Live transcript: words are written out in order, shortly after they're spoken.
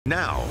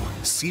Now,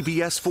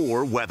 CBS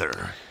 4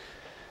 weather.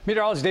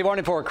 Meteorologist Dave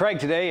Arnott for Craig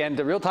today, and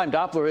the real-time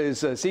Doppler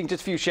is seeing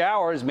just a few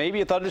showers, maybe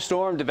a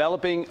thunderstorm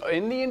developing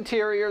in the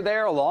interior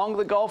there along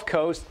the Gulf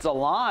Coast. It's a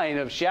line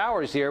of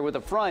showers here with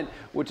a front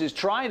which is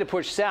trying to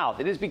push south.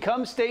 It has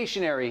become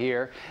stationary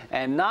here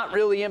and not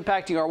really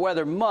impacting our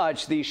weather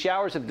much. These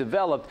showers have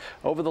developed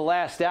over the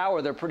last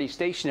hour. They're pretty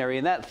stationary,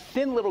 and that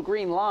thin little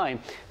green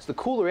line is the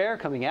cooler air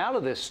coming out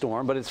of this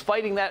storm, but it's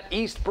fighting that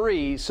east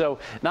breeze, so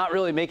not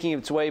really making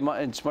its way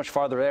much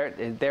farther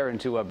there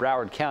into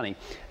Broward County.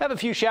 I have a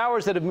few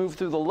showers that have moved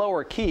through the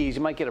lower Keys.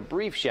 You might get a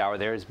brief shower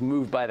there. It's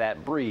moved by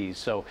that breeze,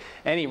 so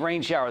any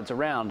rain shower that's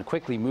around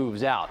quickly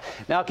moves out.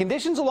 Now,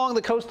 conditions along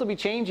the coast will be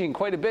changing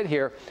quite a bit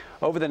here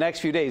over the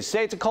next few days.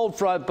 Say it's a cold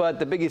front, but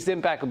the biggest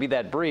impact will be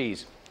that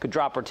breeze. Could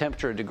drop our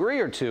temperature a degree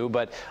or two,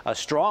 but a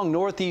strong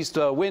northeast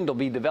wind will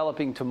be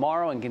developing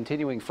tomorrow and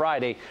continuing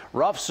Friday.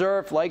 Rough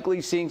surf,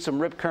 likely seeing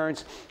some rip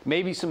currents,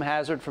 maybe some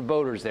hazard for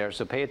boaters there,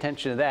 so pay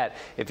attention to that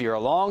if you're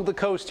along the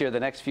coast here the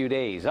next few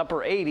days.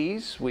 Upper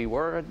 80s, we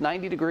were at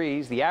 90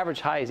 degrees. The average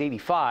high is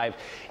 85.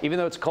 Even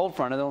though it's a cold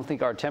front, I don't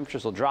think our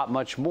temperatures will drop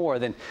much more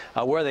than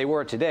where they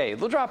were today.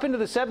 They'll drop into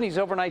the 70s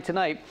overnight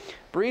tonight.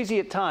 Breezy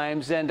at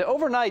times, and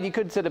overnight you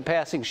could set a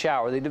passing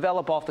shower. They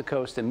develop off the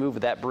coast and move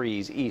with that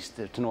breeze east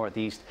to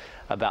northeast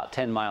about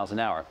 10 miles an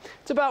hour.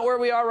 It's about where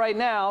we are right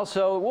now,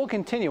 so we'll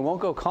continue.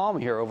 Won't go calm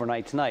here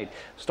overnight tonight.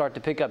 Start to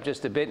pick up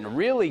just a bit and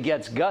really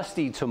gets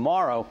gusty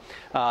tomorrow.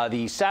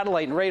 The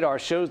satellite and radar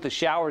shows the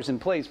showers in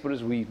place, but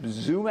as we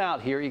zoom out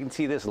here, you can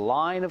see this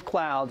line of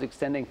clouds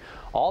extending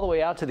all the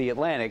way out to the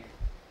Atlantic.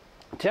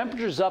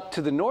 Temperatures up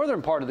to the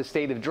northern part of the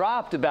state have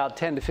dropped about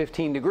 10 to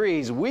 15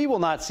 degrees. We will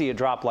not see a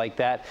drop like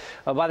that.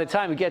 By the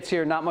time it gets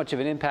here, not much of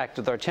an impact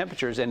with our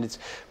temperatures, and it's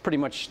pretty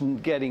much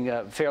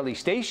getting fairly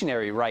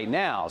stationary right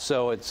now.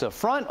 So it's a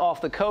front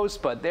off the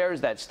coast, but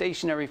there's that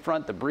stationary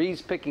front, the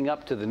breeze picking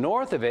up to the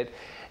north of it.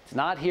 It's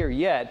not here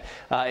yet.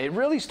 It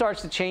really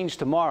starts to change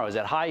tomorrow as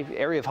that high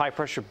area of high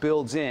pressure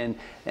builds in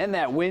and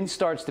that wind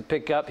starts to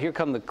pick up. Here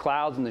come the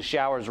clouds and the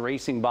showers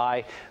racing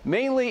by,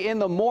 mainly in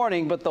the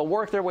morning, but they'll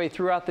work their way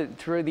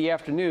through the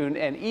afternoon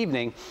and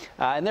evening,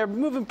 and they're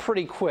moving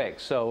pretty quick.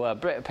 So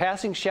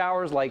passing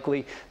showers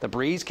likely. The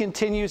breeze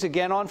continues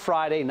again on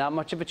Friday. Not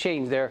much of a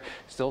change there.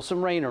 Still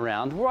some rain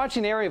around. We're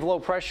watching an area of low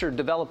pressure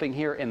developing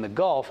here in the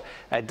Gulf.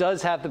 It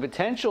does have the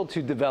potential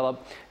to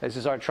develop. This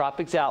is our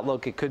tropics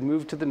outlook. It could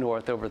move to the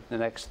north over the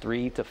next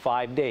 3 to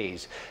 5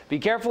 days. Be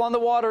careful on the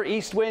water.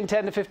 East wind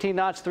 10 to 15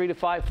 knots, 3 to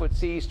 5 foot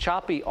seas.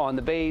 Choppy on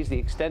the bays. The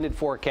extended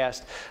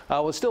forecast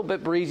was still a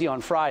bit breezy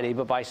on Friday,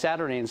 but by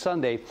Saturday and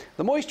Sunday,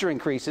 the moisture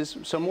increases,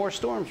 so more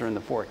storms are in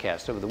the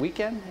forecast over the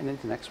weekend and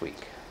into next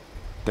week.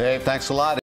 Dave, thanks a lot.